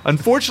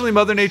 unfortunately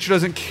Mother Nature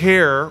doesn't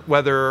care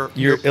whether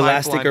you're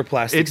elastic or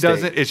plastic. It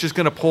doesn't. It's just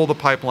going to pull the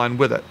pipeline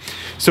with it.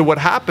 So what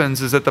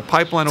happens is that the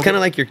pipeline. It's kind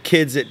of like your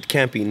kids at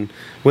camping.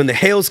 When the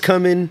hail's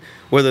coming,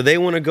 whether they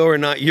want to go or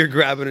not, you're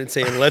grabbing it and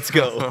saying, "Let's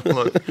go."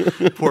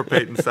 Look, poor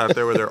Peyton sat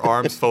there with their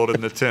arms folded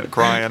in the tent,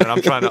 crying, and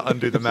I'm trying to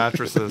undo the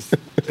mattresses.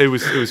 It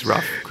was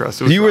rough,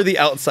 Chris. You were the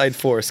outside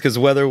force because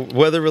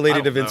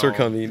weather-related events were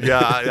coming.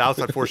 Yeah, the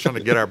outside force trying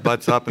to get our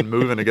butts up and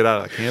moving to get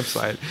out of the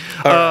campsite.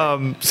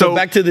 Right. So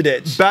back to the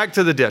ditch. Back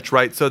to the ditch,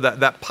 right? So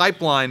that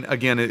pipeline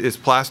again is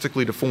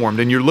plastically deformed,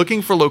 and you're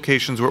looking for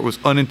locations where it was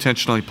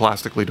unintentionally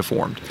plastically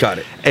deformed. Got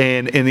it.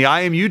 And in the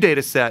IMU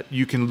data set,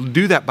 you can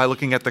do that by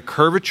looking at the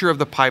curvature of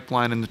the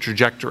pipeline and the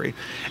trajectory,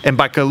 and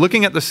by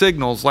looking at the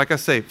signals. Like I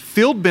say,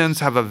 field bends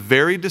have a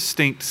very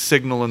distinct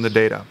signal in the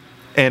data.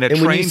 And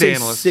when you say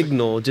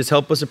signal, just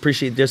help us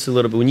appreciate just a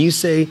little bit. When you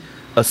say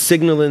a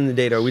signal in the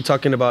data, are we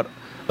talking about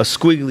a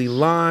squiggly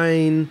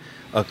line,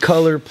 a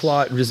color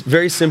plot, just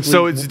very simply?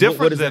 So it's different.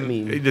 What does that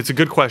mean? It's a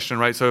good question,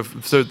 right? So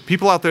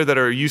people out there that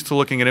are used to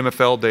looking at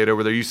MFL data,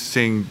 where they're used to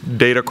seeing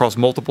data across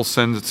multiple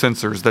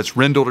sensors that's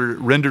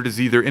rendered as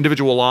either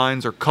individual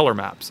lines or color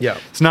maps. Yeah.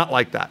 It's not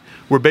like that.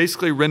 We're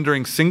basically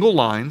rendering single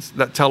lines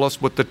that tell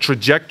us what the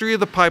trajectory of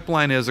the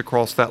pipeline is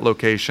across that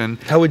location.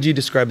 How would you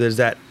describe it? Is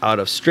that out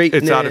of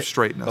straightness? It's out of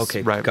straightness.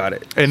 Okay, right. Got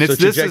it. And so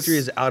trajectory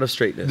is out of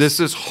straightness. This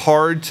is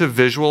hard to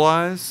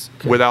visualize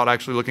without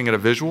actually looking at a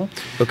visual.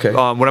 Okay. What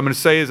I'm going to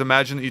say is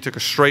imagine that you took a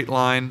straight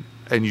line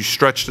and you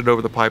stretched it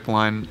over the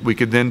pipeline. We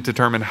could then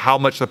determine how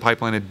much the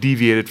pipeline had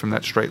deviated from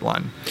that straight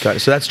line. Got it.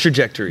 So that's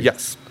trajectory.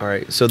 Yes. All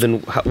right. So then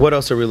what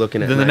else are we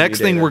looking at? Then the next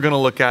thing we're going to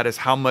look at is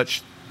how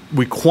much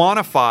we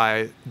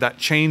quantify that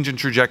change in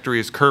trajectory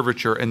as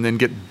curvature and then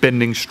get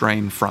bending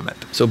strain from it.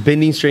 So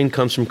bending strain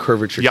comes from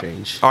curvature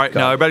change. All right,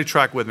 now everybody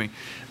track with me.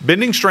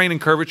 Bending strain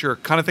and curvature,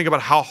 kind of think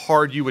about how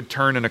hard you would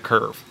turn in a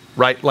curve,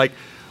 right? Like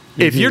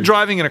if you're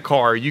driving in a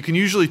car, you can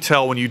usually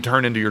tell when you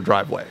turn into your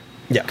driveway.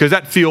 Yeah. Because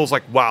that feels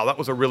like, wow, that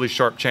was a really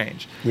sharp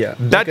change. Yeah.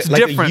 That's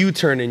like different. A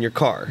U-turn in your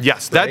car.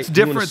 Yes, that's right?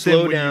 different you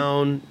than slow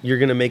down, you're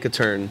going to make a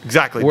turn.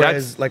 Exactly.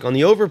 Whereas like on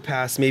the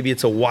overpass, maybe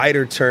it's a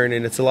wider turn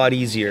and it's a lot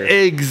easier.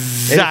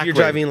 Exactly. And if you're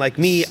driving like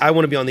me, I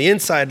want to be on the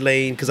inside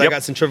lane because I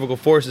got centrifugal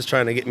forces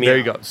trying to get me There out.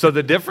 you go. So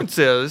the difference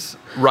is,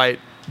 right,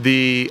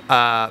 the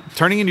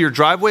turning into your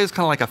driveway is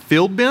kind of like a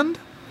field bend.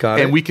 Got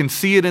it. And we can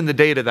see it in the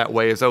data that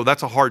way as, oh,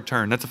 that's a hard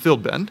turn. That's a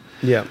field bend.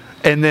 Yeah.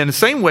 And then the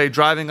same way,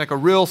 driving like a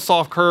real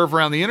soft curve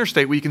around the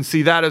interstate, we can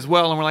see that as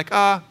well. And we're like,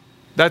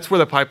 that's where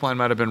the pipeline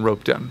might have been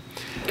roped in.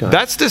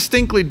 That's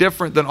distinctly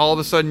different than all of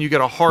a sudden you get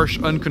a harsh,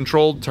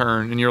 uncontrolled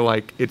turn and you're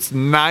like, it's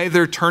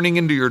neither turning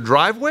into your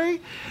driveway,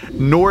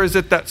 nor is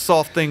it that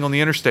soft thing on the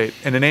interstate.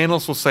 And an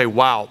analyst will say,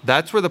 wow,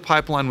 that's where the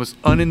pipeline was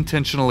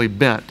unintentionally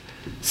bent.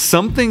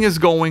 Something is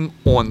going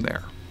on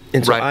there.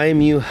 And so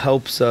IMU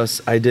helps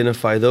us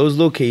identify those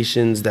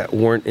locations that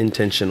weren't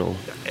intentional.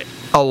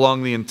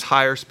 Along the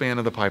entire span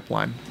of the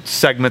pipeline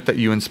segment that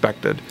you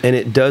inspected. And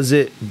it does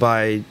it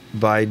by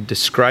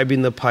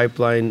describing the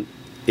pipeline,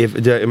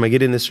 am I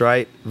getting this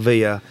right,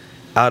 via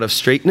out of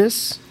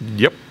straightness?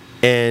 Yep.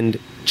 And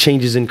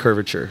changes in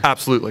curvature.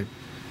 Absolutely.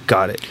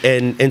 Got it.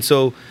 And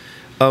so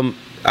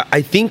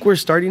I think we're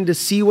starting to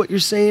see what you're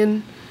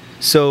saying.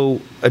 So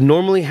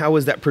normally, how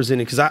is that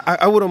presented? Because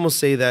I would almost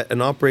say that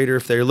an operator,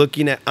 if they're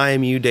looking at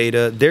IMU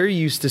data, they're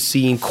used to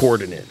seeing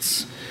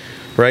coordinates,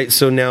 right?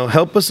 So now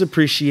help us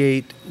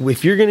appreciate,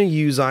 if you're going to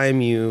use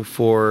IMU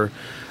for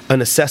an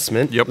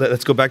assessment,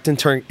 let's go back to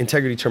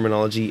integrity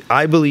terminology.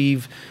 I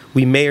believe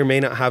we may or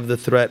may not have the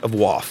threat of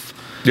WAF.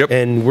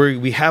 And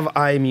we have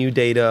IMU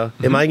data.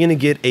 Am I going to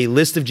get a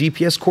list of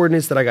GPS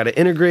coordinates that I got to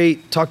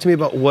integrate? Talk to me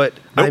about what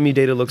IMU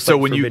data looks like. So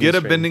when you get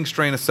a bending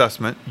strain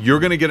assessment, you're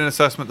going to get an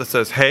assessment that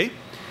says, hey,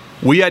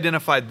 we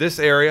identified this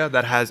area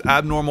that has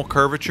abnormal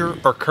curvature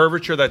or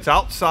curvature that's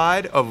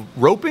outside of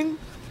roping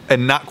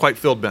and not quite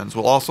filled bins.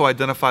 We'll also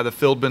identify the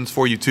filled bins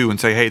for you too and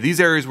say, hey,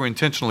 these areas were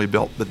intentionally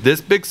built, but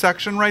this big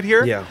section right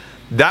here,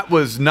 that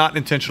was not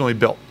intentionally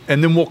built.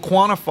 And then we'll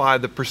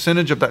quantify the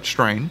percentage of that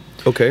strain.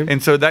 Okay.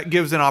 And so that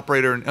gives an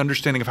operator an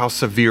understanding of how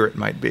severe it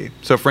might be.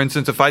 So for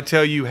instance, if I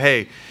tell you,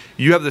 hey,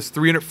 you have this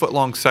 300 foot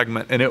long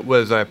segment and it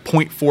was a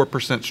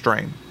 0.4%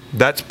 strain,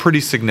 that's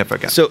pretty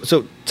significant.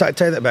 So tie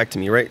that back to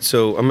me, right?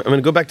 So I'm going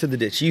to go back to the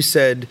ditch. You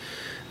said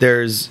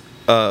there's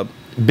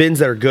bins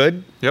that are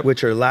good,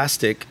 which are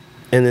elastic,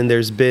 and then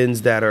there's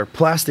bins that are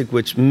plastic,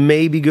 which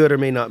may be good or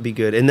may not be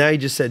good. And now you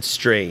just said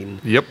strain.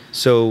 Yep.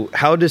 So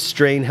how does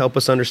strain help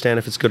us understand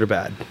if it's good or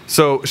bad?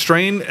 So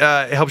strain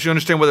helps you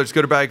understand whether it's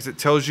good or bad because it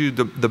tells you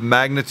the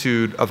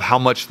magnitude of how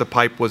much the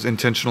pipe was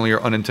intentionally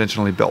or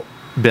unintentionally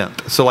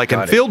bent. So like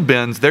in field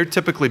bins, they're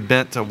typically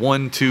bent to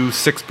 1, 2,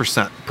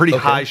 6%, pretty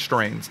high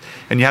strains,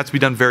 and you have to be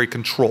done very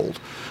controlled.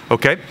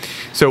 Okay.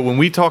 So when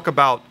we talk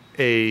about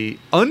a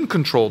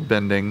uncontrolled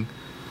bending,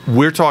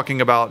 we're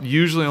talking about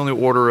usually on the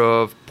order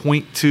of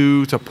 0.2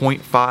 to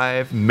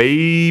 0.5,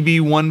 maybe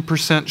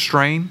 1%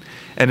 strain.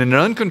 And in an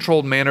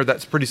uncontrolled manner,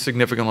 that's pretty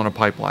significant on a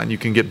pipeline. You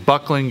can get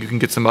buckling, you can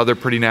get some other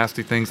pretty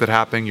nasty things that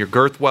happen. Your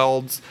girth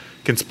welds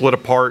can split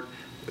apart.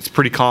 It's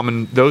pretty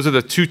common. Those are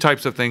the two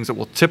types of things that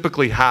will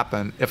typically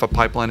happen if a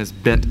pipeline is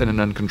bent in an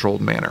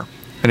uncontrolled manner.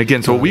 And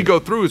again, so what we go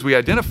through is we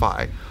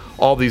identify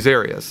all these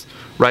areas,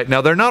 right?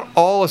 Now, they're not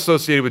all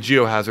associated with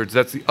geohazards.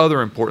 That's the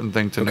other important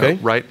thing to note,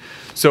 right?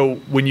 So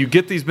when you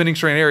get these bending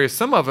strain areas,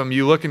 some of them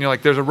you look and you're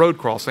like, there's a road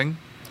crossing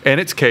and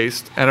it's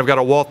cased and I've got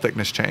a wall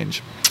thickness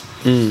change.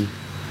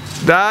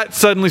 That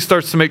suddenly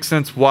starts to make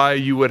sense why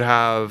you would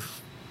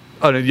have,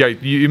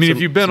 if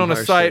you've been on a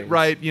site,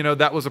 right, you know,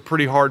 that was a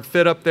pretty hard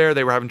fit up there.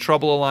 They were having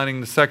trouble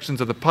aligning the sections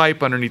of the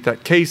pipe underneath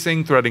that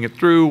casing, threading it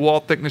through,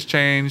 wall thickness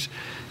change.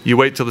 You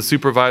wait till the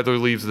supervisor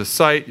leaves the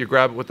site, you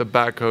grab it with the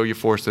backhoe, you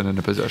force it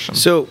into position.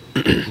 So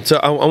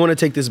I want to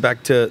take this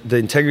back to the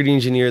integrity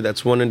engineer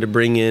that's wanting to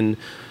bring in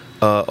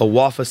a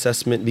WAF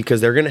assessment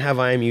because they're going to have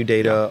IMU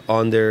data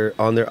on their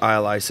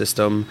ILI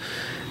system,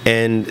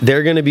 and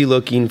they're going to be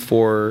looking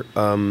for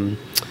a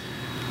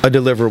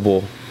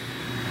deliverable.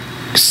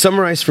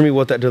 Summarize for me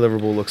what that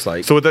deliverable looks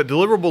like. So what that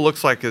deliverable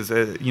looks like is,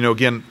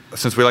 again,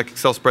 since we like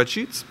Excel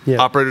spreadsheets,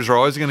 operators are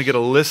always going to get a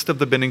list of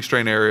the bending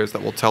strain areas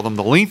that will tell them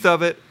the length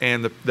of it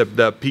and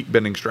the peak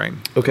bending strain.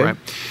 Okay. Right?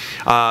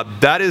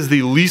 That is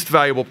the least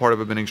valuable part of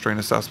a bending strain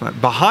assessment.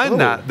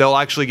 Behind that, they'll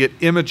actually get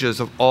images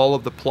of all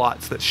of the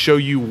plots that show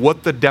you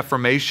what the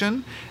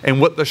deformation and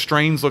what the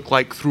strains look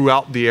like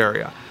throughout the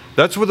area.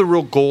 That's where the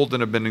real gold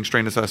in a bending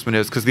strain assessment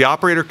is, because the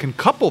operator can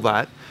couple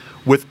that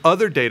with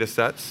other data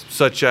sets,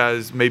 such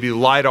as maybe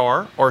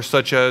LiDAR or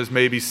such as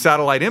maybe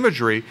satellite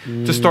imagery,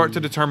 to start to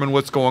determine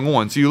what's going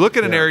on. So you look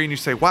at an area and you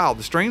say, wow,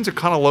 the strains are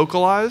kind of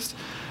localized.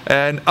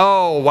 And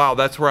oh, wow,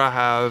 that's where I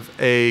have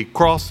a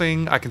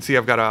crossing. I can see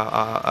I've got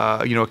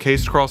a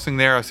cased crossing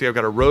there. I see I've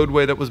got a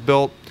roadway that was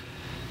built.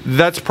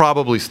 That's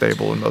probably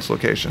stable in most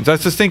locations.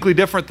 That's distinctly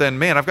different than,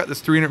 man, I've got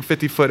this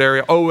 350-foot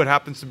area. Oh, it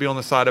happens to be on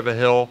the side of a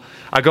hill.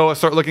 I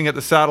start looking at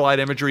the satellite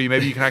imagery.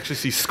 Maybe you can actually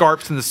see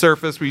scarps in the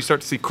surface where you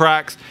start to see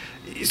cracks.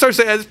 You start to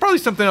say, there's probably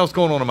something else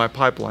going on in my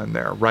pipeline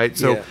there, right?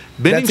 So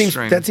bending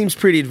strain, that seems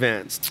pretty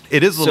advanced.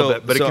 It is a little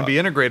bit, but it can be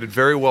integrated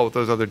very well with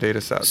those other data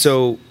sets.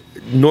 So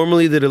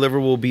normally the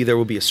deliverable will be, there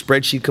will be a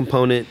spreadsheet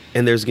component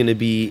and there's going to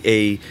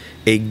be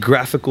a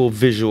graphical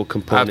visual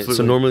component. Absolutely.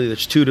 So normally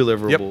there's two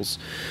deliverables.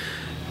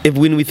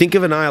 When we think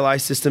of an ILI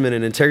system and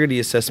an integrity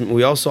assessment,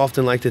 we also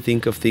often like to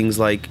think of things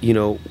like,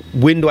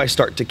 when do I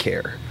start to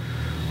care?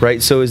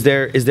 Right. So is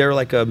there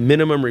like a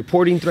minimum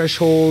reporting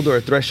threshold or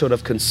a threshold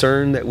of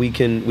concern that we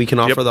can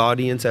offer the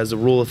audience as a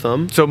rule of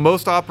thumb? So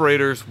most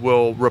operators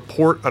will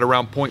report at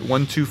around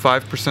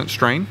 0.125%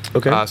 strain.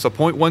 Okay. So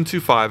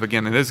 0.125,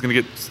 again, and this is going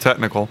to get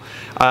technical,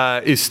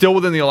 is still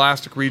within the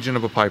elastic region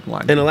of a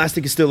pipeline. And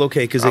elastic is still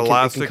okay because it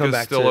can come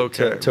back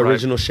to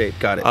original shape.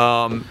 Got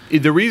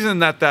it. The reason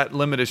that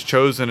limit is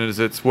chosen is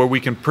it's where we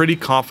can pretty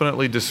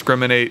confidently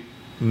discriminate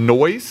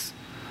noise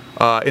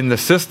in the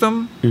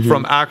system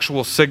from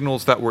actual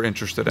signals that we're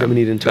interested in. We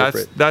need to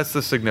interpret. That's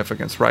the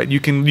significance, right?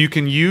 You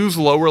can use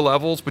lower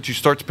levels, but you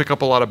start to pick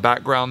up a lot of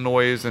background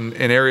noise in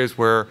areas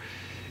where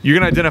you're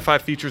going to identify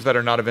features that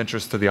are not of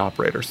interest to the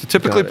operator. So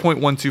typically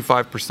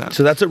 0.125%.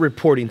 So that's a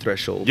reporting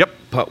threshold. Yep.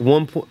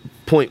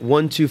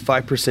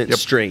 0.125%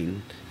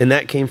 strain. And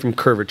that came from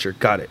curvature.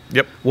 Got it.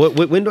 Yep.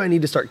 When do I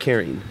need to start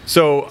carrying?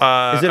 So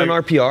is it an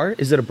RPR?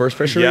 Is it a burst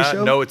pressure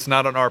ratio? No, it's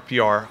not an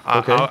RPR.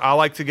 Okay. I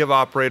like to give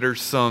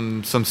operators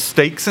some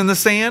stakes in the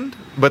sand,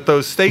 but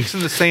those stakes in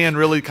the sand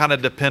really kind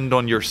of depend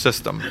on your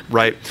system,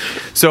 right?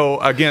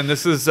 So again,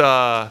 this is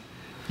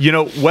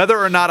whether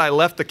or not I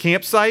left the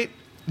campsite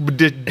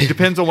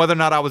depends on whether or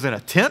not I was in a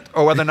tent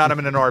or whether or not I'm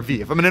in an RV.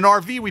 If I'm in an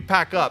RV, we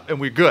pack up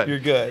and we're good. You're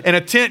good. In a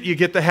tent, you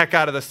get the heck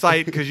out of the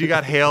site because you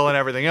got hail and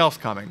everything else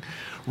coming.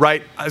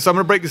 Right, so I'm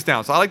going to break this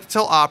down. So I like to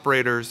tell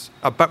operators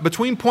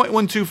between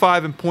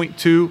 0.125 and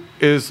 0.2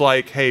 is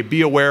like, hey,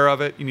 be aware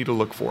of it. You need to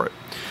look for it.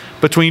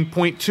 Between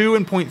 0.2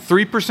 and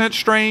 0.3%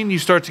 strain, you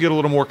start to get a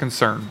little more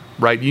concerned,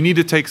 right? You need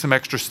to take some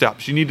extra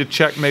steps. You need to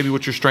check maybe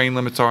what your strain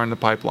limits are in the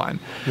pipeline.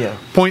 Yeah.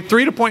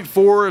 0.3 to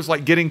 0.4 is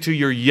like getting to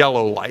your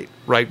yellow light,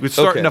 right? It's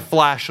starting to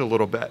flash a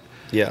little bit.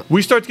 Yeah.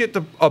 We start to get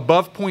to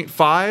above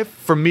 0.5.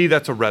 For me,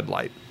 that's a red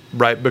light,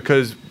 right?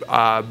 Because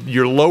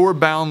your lower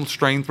bound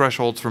strain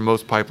thresholds for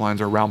most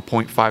pipelines are around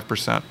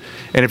 0.5%.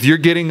 And if you're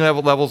getting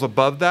levels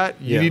above that,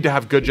 you need to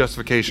have good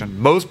justification.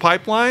 Most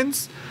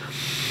pipelines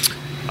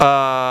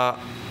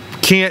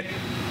can't,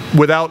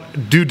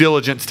 without due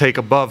diligence, take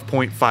above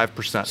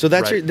 0.5%. So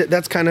that's right?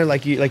 that's kind of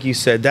like you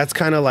said. That's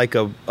kind of like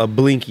a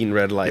blinking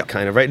red light,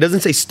 kind of, right? It doesn't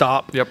say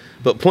stop. Yep.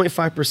 But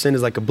 0.5%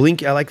 is like a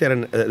blink. I like that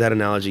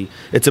analogy.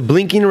 It's a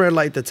blinking red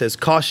light that says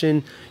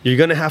caution. You're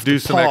gonna have to do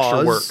some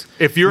extra work.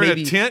 If you're in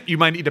a tent, you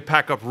might need to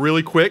pack up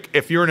really quick.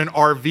 If you're in an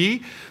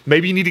RV,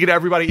 maybe you need to get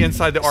everybody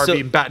inside the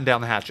RV and batten down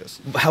the hatches.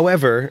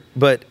 However,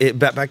 but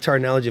back to our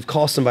analogy of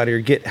call somebody or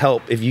get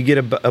help. If you get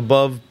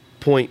above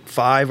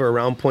 0.5 or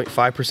around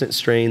 0.5%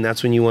 strain,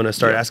 that's when you want to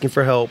start asking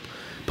for help,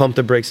 pump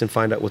the brakes, and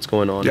find out what's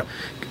going on.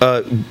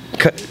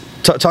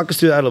 Talk us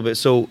through that a little bit.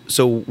 So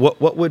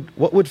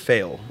what would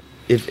fail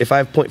if I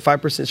have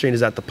 0.5% strain? Is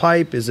that the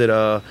pipe? Is it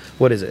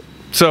what is it?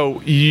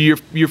 So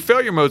your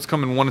failure modes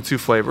come in one of two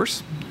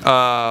flavors.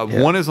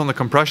 One is on the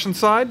compression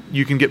side.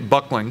 You can get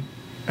buckling.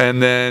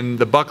 And then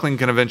the buckling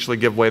can eventually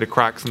give way to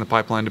cracks in the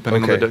pipeline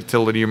depending on the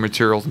ductility of your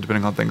materials and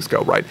depending on things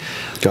go, right?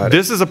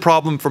 This is a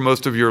problem for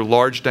most of your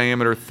large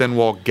diameter, thin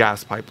wall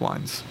gas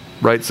pipelines,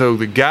 right? So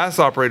the gas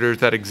operators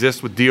that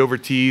exist with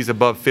D/Ts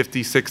above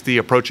 50, 60,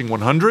 approaching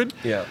 100,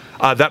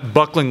 that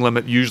buckling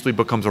limit usually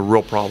becomes a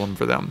real problem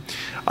for them.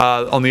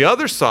 On the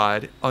other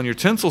side, on your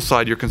tensile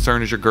side, your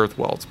concern is your girth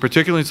welds,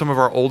 particularly in some of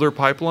our older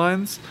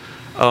pipelines.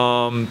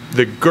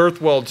 The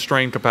girth weld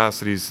strain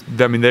capacities,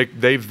 I mean,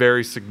 they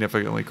vary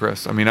significantly,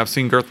 Chris. I mean, I've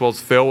seen girth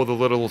welds fail with as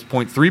little as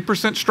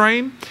 0.3%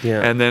 strain.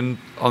 And then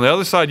on the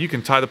other side, you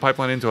can tie the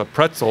pipeline into a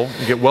pretzel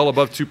and get well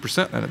above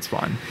 2%, and it's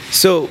fine.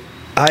 So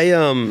I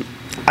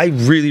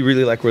really,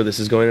 really like where this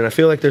is going, and I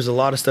feel like there's a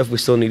lot of stuff we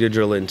still need to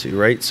drill into,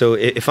 right? So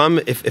if I'm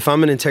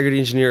an integrity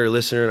engineer or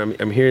listener and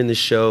I'm hearing this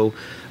show,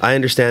 I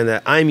understand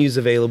that IMU is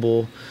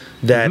available,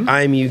 that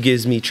IMU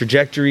gives me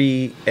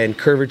trajectory and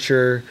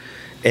curvature,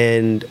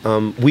 and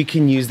we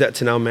can use that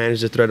to now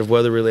manage the threat of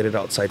weather-related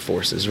outside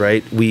forces,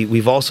 right?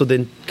 We've also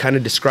then kind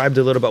of described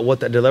a little about what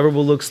that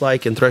deliverable looks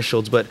like and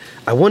thresholds, but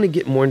I want to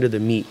get more into the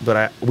meat,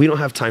 but we don't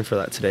have time for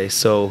that today,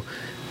 so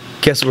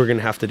guess what we're going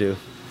to have to do?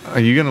 Are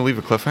you going to leave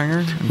a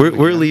cliffhanger?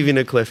 We're leaving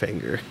a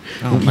cliffhanger.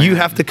 You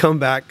have to come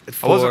back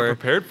for... I wasn't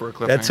prepared for a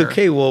cliffhanger. That's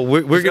okay. Well,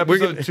 we're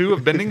episode 2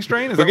 of Bending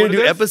Strain? We're going to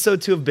do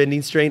episode 2 of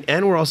Bending Strain,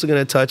 and we're also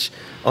going to touch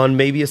on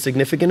maybe a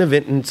significant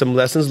event and some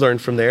lessons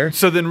learned from there.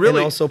 So then really...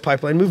 And also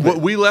pipeline movement.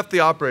 What we left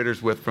the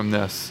operators with from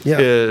this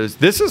is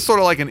sort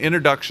of like an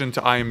introduction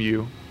to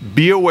IMU.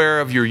 Be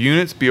aware of your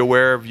units. Be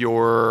aware of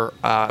your...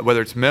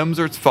 whether it's MEMS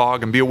or it's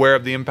FOG, and be aware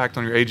of the impact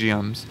on your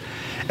AGMs.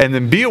 And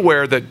then be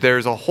aware that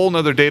there's a whole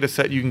nother data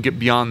set you can get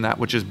beyond that,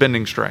 which is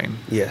bending strain.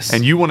 Yes.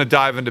 And you want to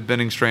dive into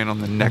bending strain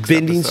on the next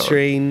bending episode.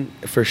 Strain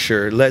for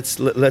sure. Let's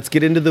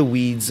get into the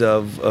weeds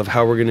of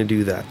how we're going to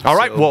do that. All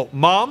right. Well,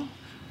 Mom,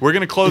 we're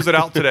going to close it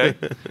out today.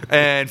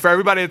 And for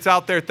everybody that's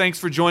out there, thanks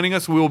for joining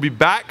us. We will be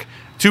back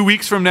 2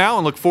 weeks from now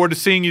and look forward to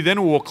seeing you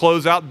then. We'll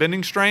close out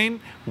bending strain,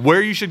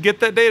 where you should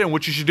get that data and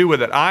what you should do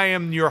with it. I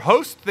am your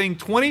host,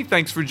 Thing20.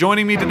 Thanks for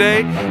joining me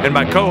today. And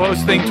my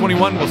co-host,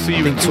 Thing21. We'll see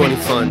you in 2 weeks. Thing20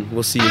 Fun.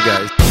 We'll see you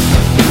guys.